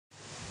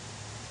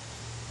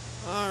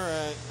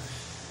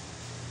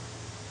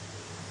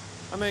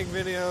I make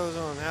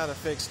videos on how to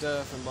fix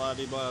stuff and blah,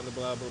 blah, blah,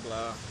 blah, blah,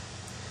 blah.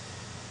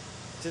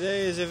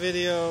 Today is a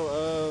video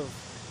of,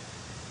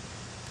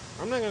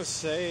 I'm not going to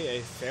say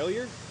a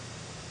failure.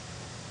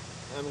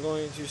 I'm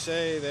going to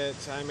say that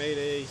I made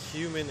a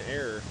human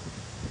error.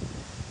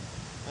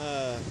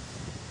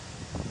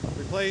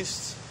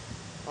 Replaced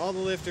all the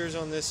lifters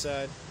on this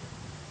side,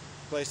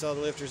 replaced all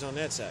the lifters on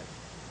that side,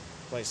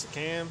 replaced the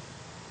cam,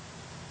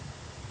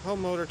 whole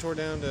motor tore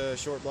down to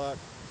short block,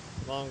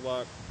 long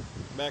block,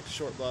 back to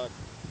short block,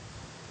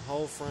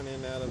 whole front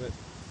end out of it,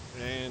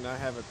 and I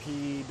have a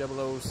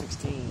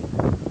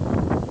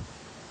p0016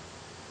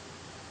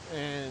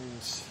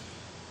 and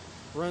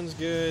runs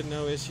good,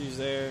 no issues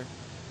there.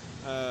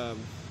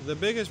 The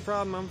biggest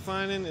problem I'm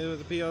finding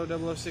with the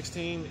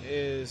p0016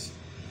 is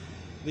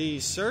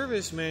the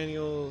service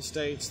manual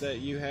states that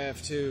you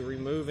have to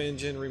remove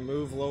engine,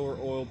 remove lower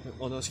oil,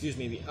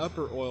 the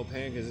upper oil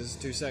pan, because it's a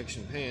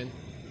two-section pan,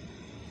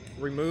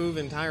 remove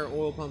entire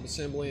oil pump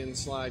assembly and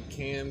slide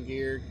cam,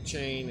 gear,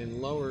 chain,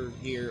 and lower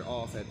gear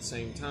off at the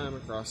same time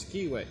across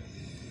the keyway.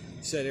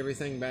 Set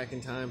everything back in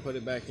time, put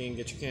it back in,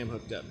 get your cam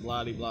hooked up,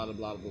 blah de blah de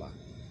blah de blah.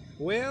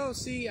 Well,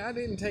 see, I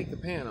didn't take the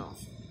pan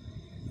off.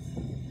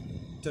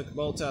 Took the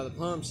bolts out of the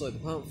pump, slid the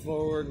pump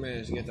forward,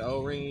 managed to get the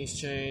O-rings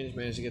changed,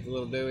 managed to get the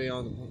little dewey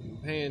on the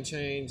pan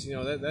changed. You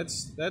know,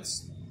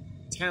 that's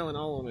talent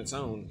all on its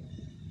own.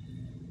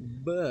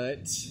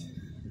 But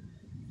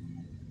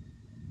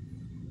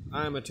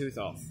I'm a tooth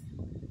off.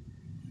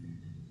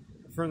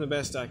 From the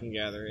best I can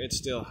gather, it's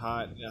still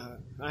hot.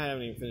 I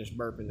haven't even finished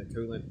burping the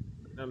coolant.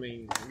 I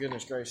mean,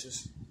 goodness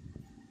gracious.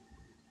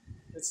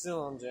 It's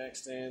still on jack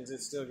stands.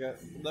 It's still got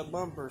the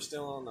bumper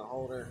still on the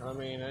holder. I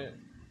mean,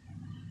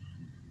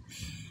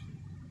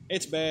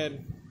 it's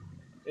bad.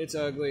 It's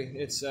ugly.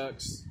 It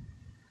sucks.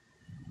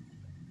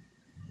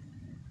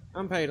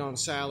 I'm paid on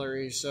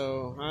salary,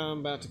 so I'm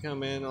about to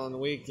come in on the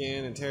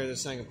weekend and tear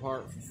this thing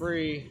apart for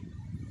free.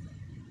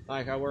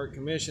 Like I work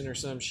commission or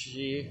some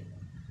shit.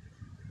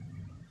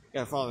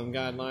 Gotta follow them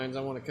guidelines.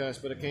 I want to cuss,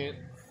 but I can't.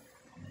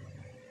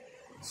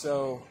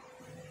 So,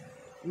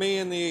 me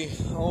and the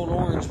old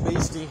orange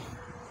beastie,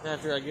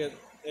 after I get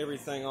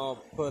everything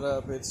all put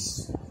up,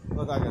 it's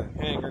looked like a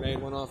hand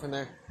grenade went off in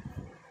there.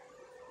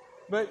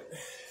 But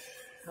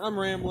I'm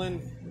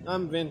rambling,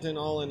 I'm venting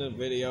all in a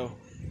video.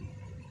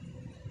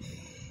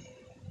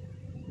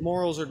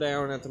 Morals are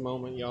down at the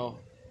moment, y'all.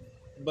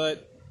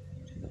 But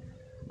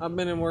I've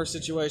been in worse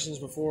situations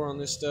before on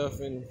this stuff,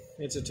 and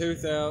it's a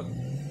tooth out.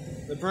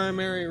 The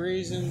primary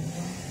reason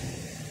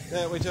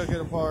that we took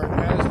it apart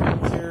has been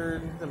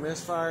cured. The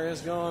misfire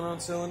is gone on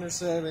cylinder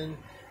 7.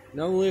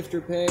 No lifter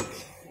peck.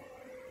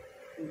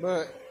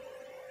 But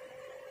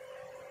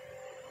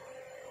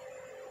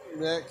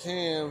that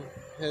cam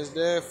has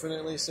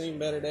definitely seen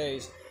better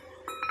days.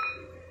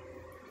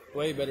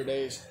 Way better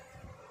days.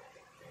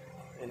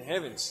 And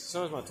heavens,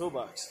 so is my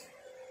toolbox.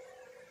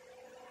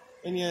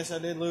 And yes, I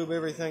did lube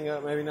everything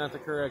up, maybe not the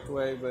correct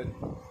way, but...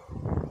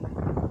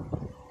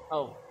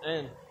 Oh,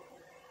 and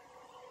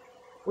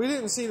we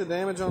didn't see the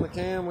damage on the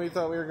cam. We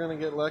thought we were going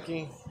to get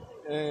lucky,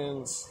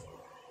 and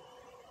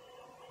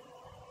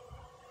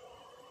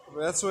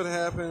that's what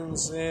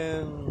happens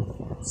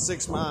in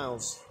 6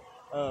 miles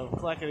of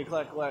clackety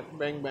clack clack,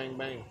 bang bang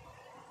bang.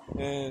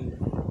 And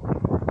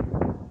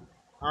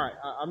alright,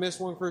 I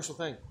missed one crucial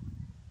thing.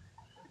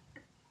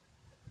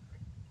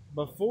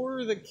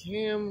 Before the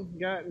cam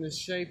got in the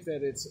shape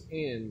that it's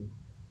in,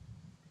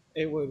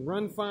 it would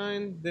run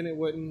fine, then it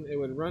wouldn't. It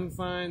would run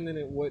fine, then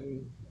it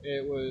wouldn't.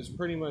 It was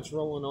pretty much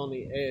rolling on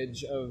the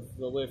edge of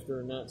the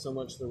lifter, not so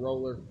much the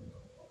roller.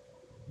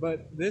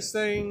 But this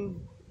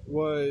thing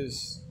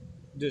was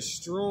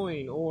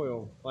destroying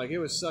oil. Like, it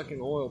was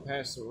sucking oil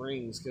past the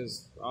rings,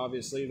 because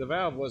obviously the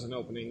valve wasn't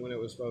opening when it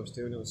was supposed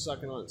to, and it was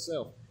sucking on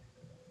itself.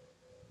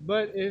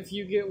 But if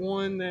you get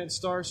one that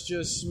starts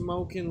just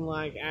smoking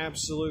like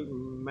absolute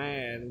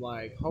mad,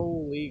 like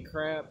holy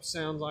crap,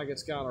 sounds like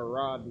it's got a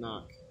rod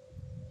knock,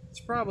 it's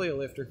probably a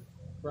lifter.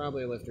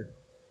 Probably a lifter.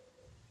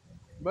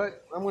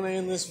 But I'm going to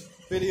end this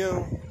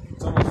video.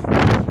 It's almost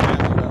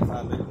about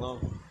 5 minutes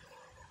long.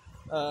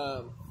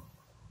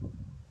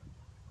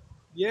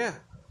 Yeah.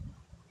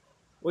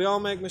 We all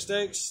make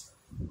mistakes.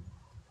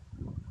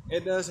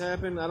 It does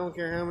happen. I don't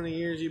care how many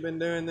years you've been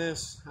doing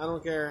this. I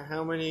don't care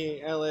how many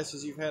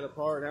LSs you've had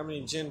apart, how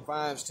many Gen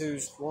 5s,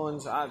 2s,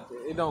 1s.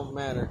 It don't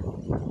matter.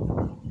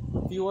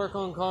 If you work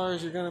on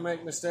cars, you're going to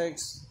make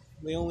mistakes.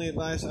 The only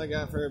advice I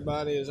got for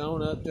everybody is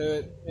own up to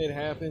it. It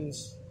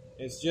happens.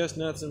 It's just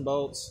nuts and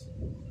bolts.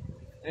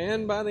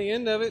 And by the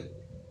end of it,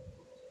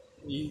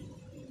 you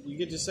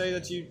get to say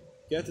that you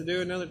got to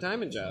do another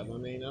timing job. I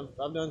mean,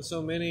 I've done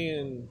so many,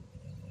 and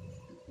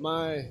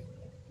my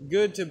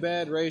good to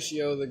bad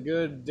ratio, the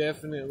good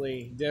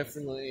definitely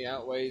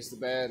outweighs the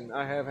bad.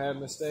 I have had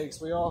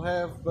mistakes. We all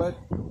have, but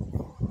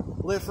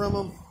live from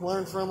them,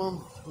 learn from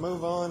them,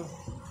 move on.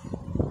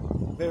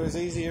 If it was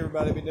easy,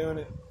 everybody would be doing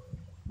it.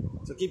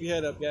 So keep your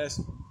head up, guys.